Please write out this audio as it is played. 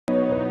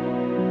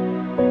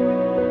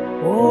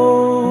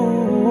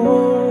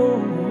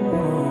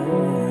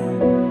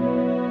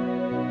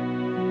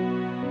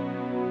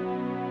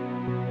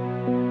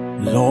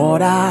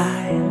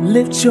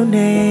lift your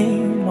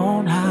name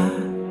on high.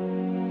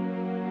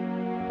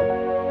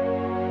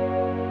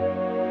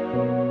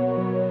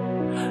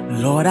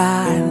 Lord,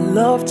 I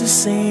love to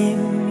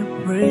sing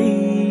your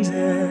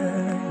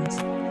praises.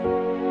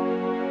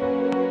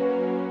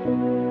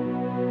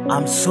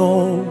 I'm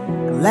so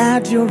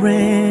glad you're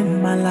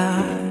in my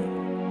life.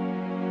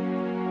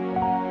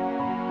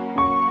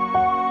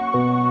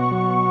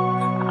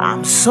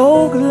 I'm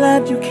so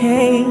glad you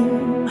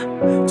came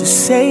to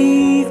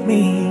save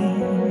me.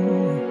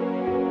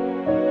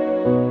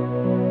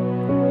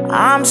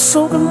 I'm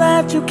so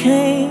glad you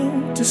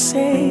came to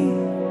save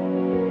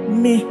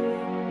me.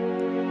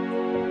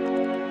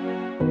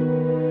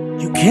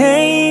 You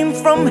came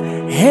from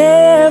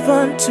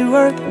heaven to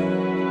earth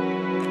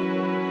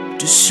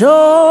to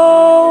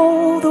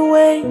show the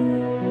way,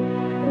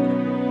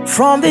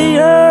 from the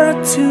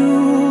earth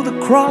to the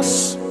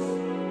cross,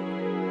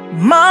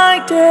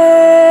 my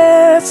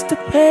debts to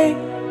pay,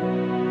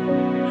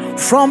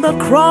 from the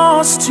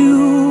cross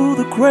to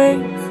the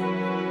grave,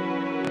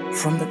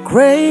 from the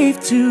grave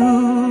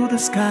to the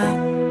sky.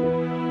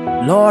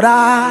 Lord,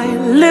 I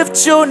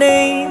lift your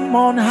name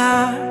on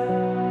high.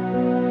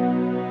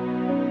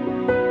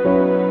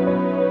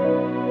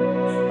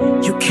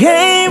 You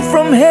came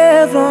from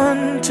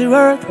heaven to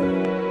earth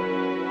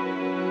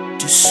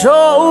to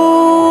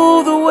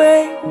show the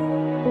way,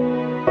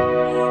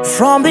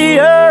 from the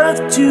earth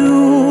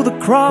to the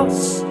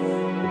cross,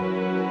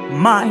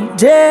 my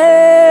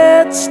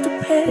debts to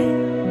pay,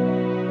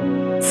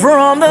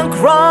 from the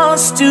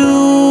cross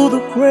to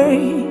the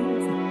grave,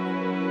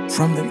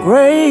 from the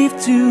grave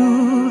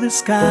to the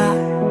sky.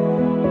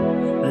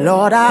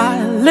 Lord,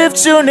 I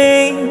lift your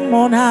name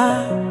on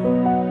high.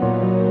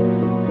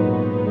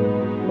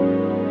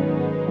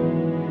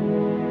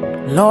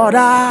 Lord,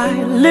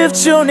 I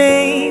lift your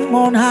name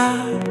on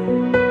high.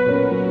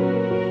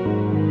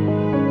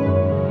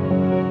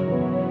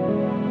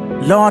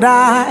 Lord,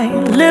 I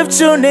lift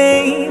your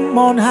name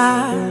on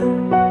high.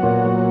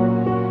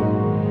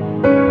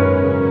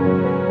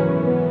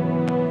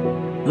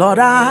 Lord,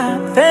 I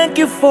thank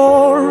you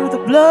for the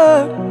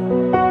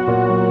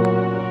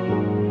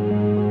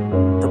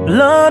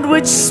blood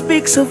which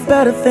speaks of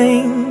better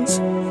things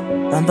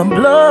than the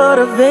blood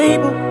of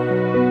Abel.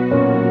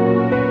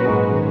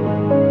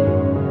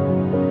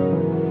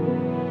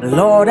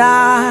 Lord,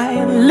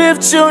 I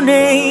lift your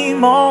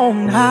name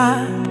on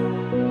high.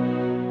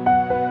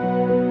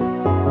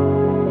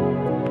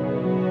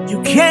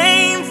 You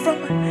came from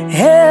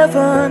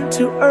heaven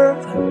to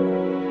earth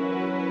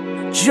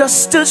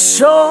just to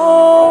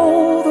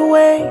show the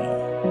way,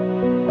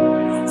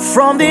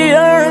 from the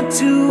earth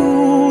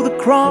to the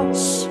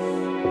cross,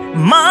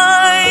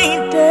 my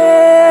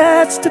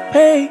debts to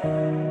pay,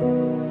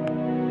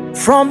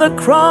 from the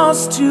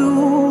cross to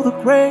the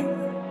grave,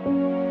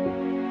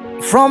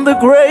 from the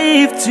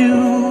grave to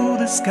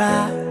the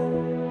sky.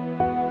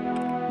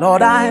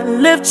 Lord, I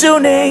lift your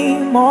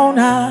name on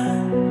high.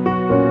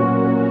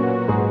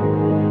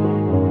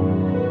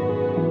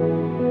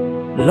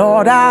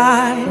 Lord,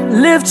 I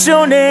lift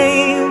your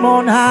name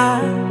on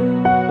high.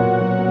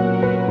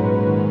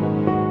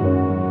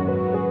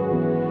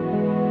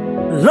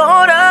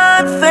 Lord,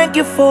 I thank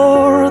you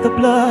for the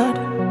blood.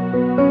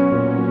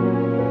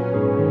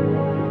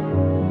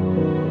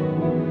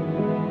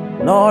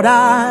 Lord,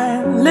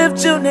 I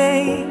lift your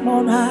name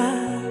on high.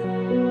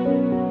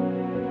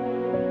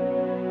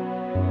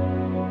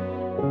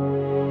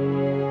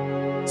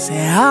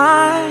 Say,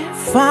 I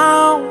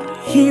found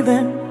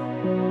healing,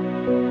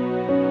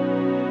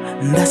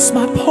 that's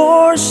my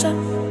portion.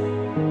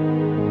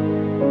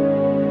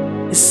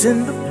 It's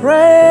in the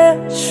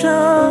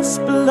precious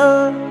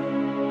blood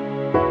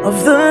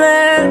of the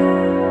Lamb.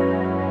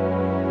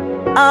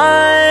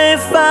 I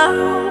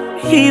found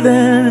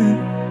healing,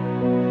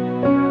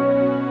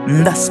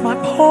 that's my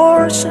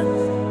portion.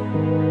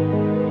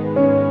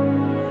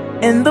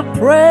 In the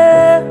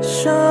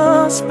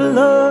precious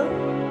blood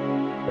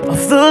of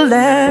the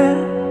Lamb.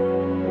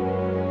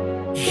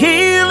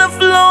 Healing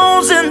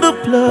flows in the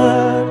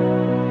blood.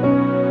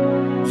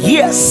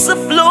 Yes, it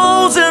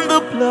flows in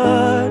the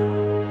blood.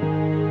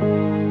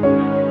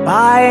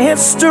 By His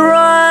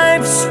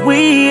stripes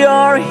we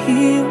are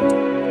healed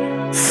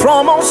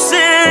from all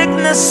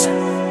sickness.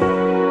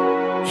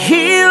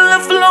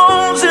 Healing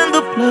flows in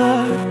the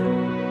blood.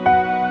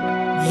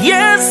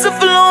 Yes, it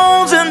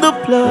flows in the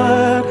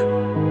blood.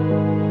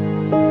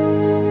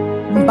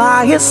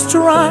 By His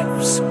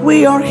stripes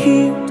we are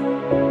healed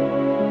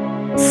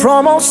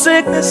from all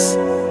sickness.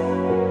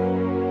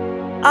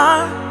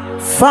 I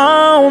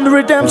found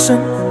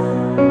redemption,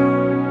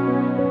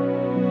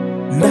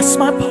 that's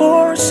my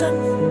portion.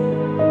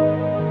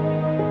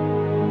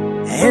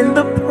 In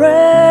the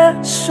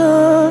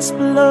precious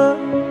blood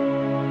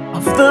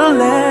of the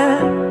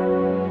Lamb,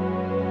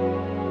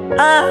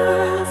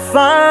 I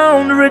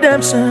found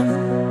redemption,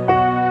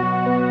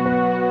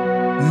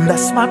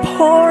 that's my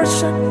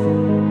portion.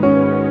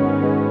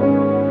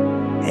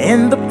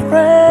 In the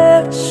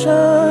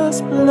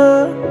precious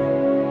blood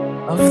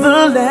of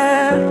the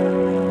Lamb.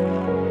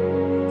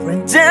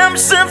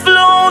 Redemption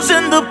flows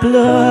in the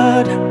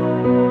blood.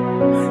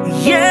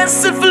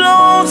 Yes, it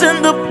flows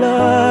in the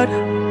blood.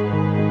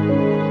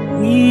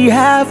 We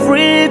have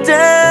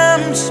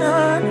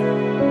redemption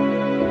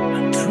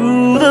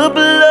through the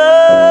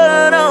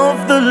blood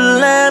of the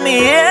Lamb.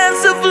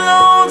 Yes, it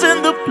flows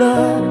in the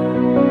blood.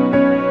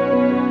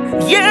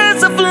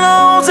 Yes, it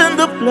flows in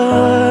the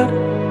blood.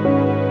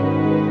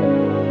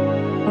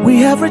 We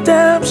have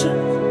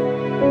redemption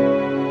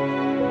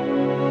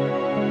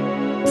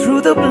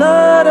through the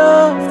blood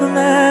of the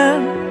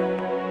Lamb.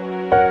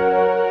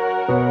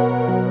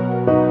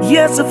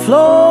 Yes, it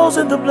flows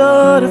in the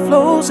blood, it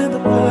flows in the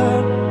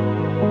blood.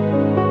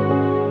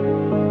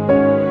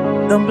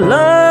 The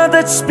blood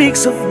that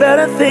speaks of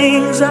better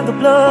things than the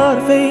blood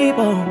of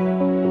Abel.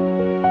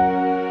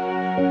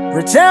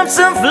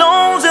 Redemption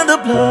flows in the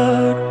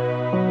blood.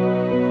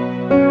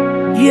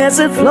 Yes,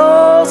 it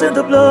flows in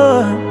the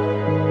blood.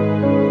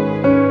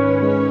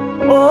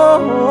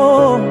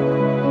 Oh,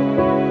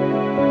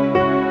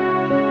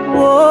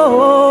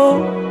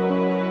 oh,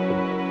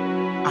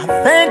 I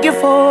thank you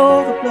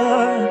for the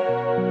blood.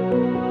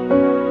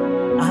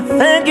 I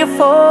thank you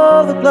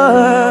for the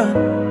blood.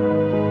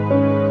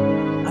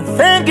 I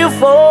thank you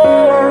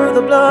for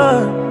the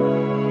blood.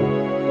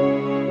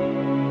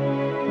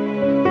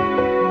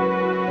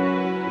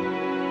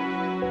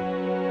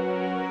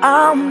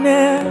 I'll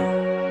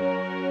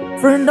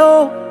never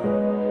know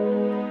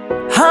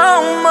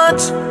how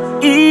much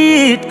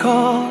it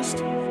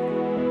cost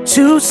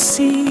to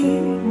see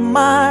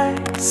my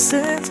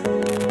sins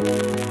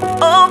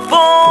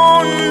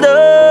upon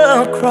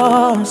the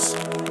cross.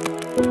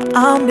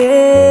 I'll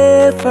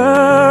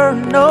never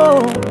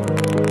know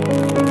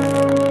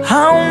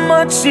how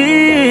much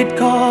it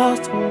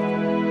cost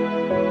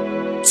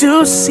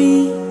to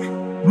see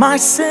my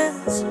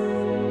sins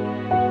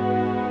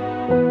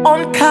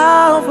on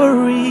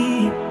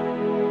Calvary.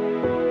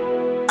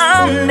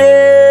 I'll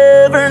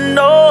never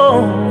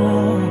know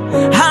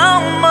how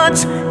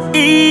much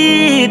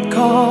it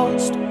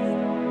cost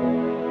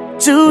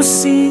to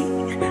see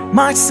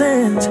my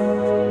sins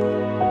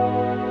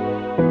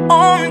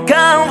on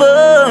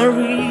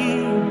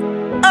Calvary.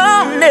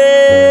 I'll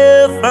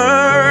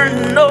never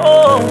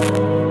know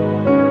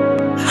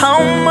how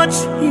much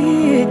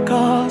it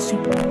cost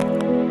you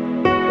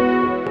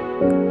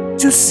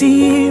to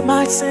see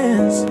my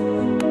sins.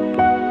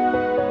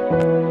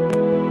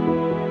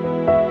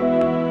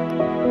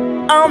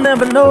 I'll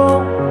never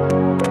know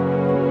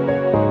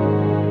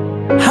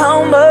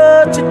how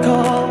much it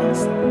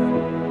costs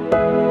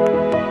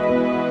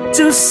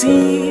to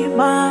see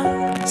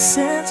my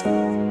sins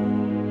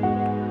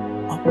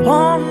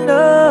upon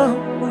the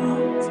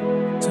cross.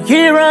 So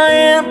here I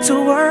am to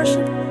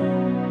worship.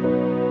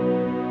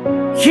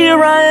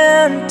 Here I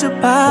am to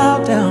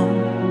bow down.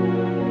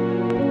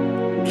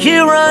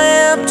 Here I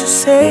am to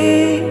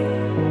say,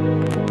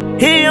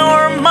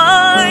 you're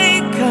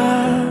my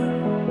God.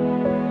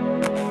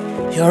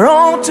 You're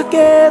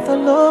altogether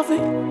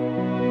lovely,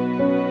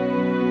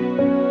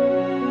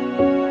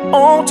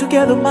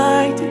 altogether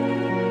mighty,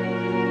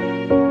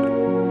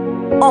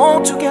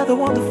 altogether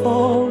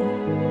wonderful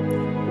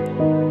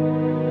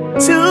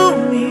to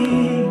me.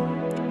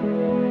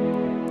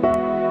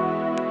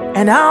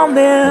 And I'll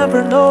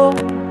never know,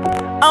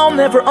 I'll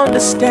never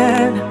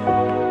understand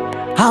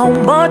how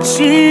much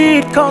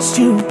it cost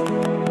you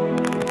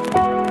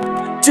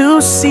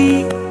to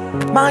see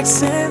my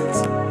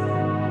sins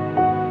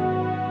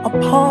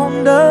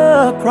upon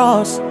the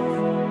cross.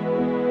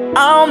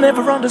 I'll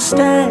never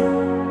understand,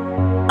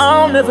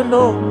 I'll never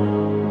know,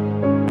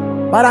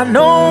 but I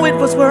know it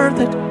was worth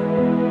it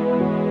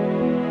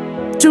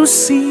to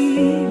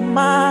see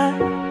my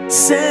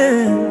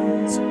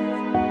sins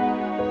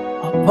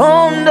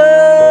upon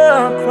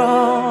the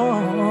cross.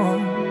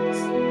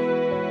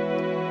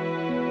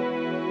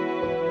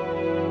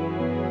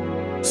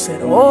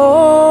 Said,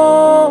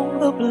 oh,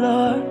 the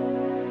blood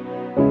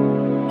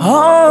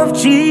of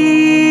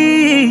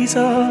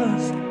Jesus,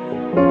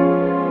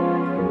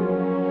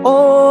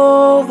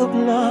 oh, the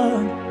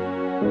blood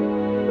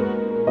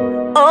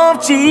of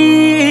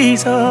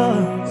Jesus,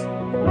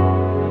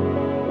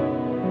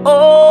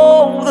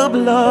 oh, the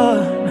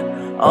blood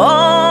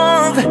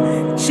of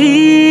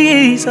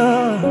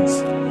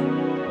Jesus.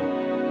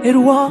 It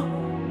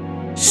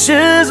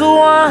washes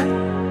white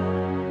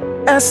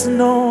as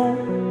snow.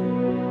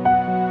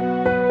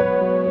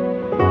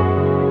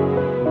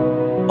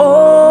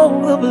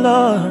 Oh, the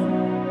blood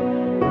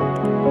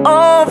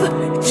of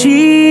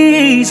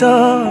Jesus,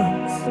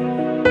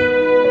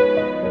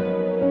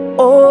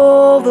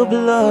 oh, the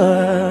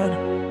blood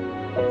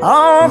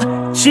of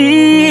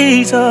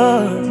Jesus,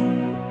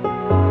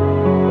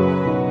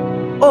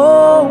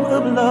 oh,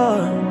 the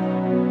blood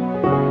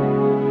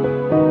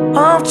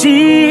of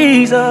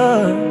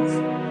Jesus.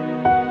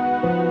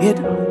 It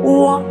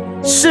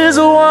washes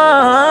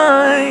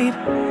white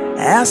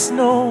as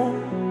snow.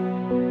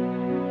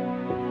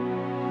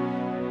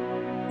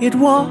 It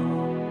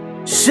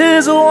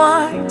washes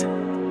white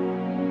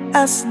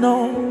as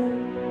snow.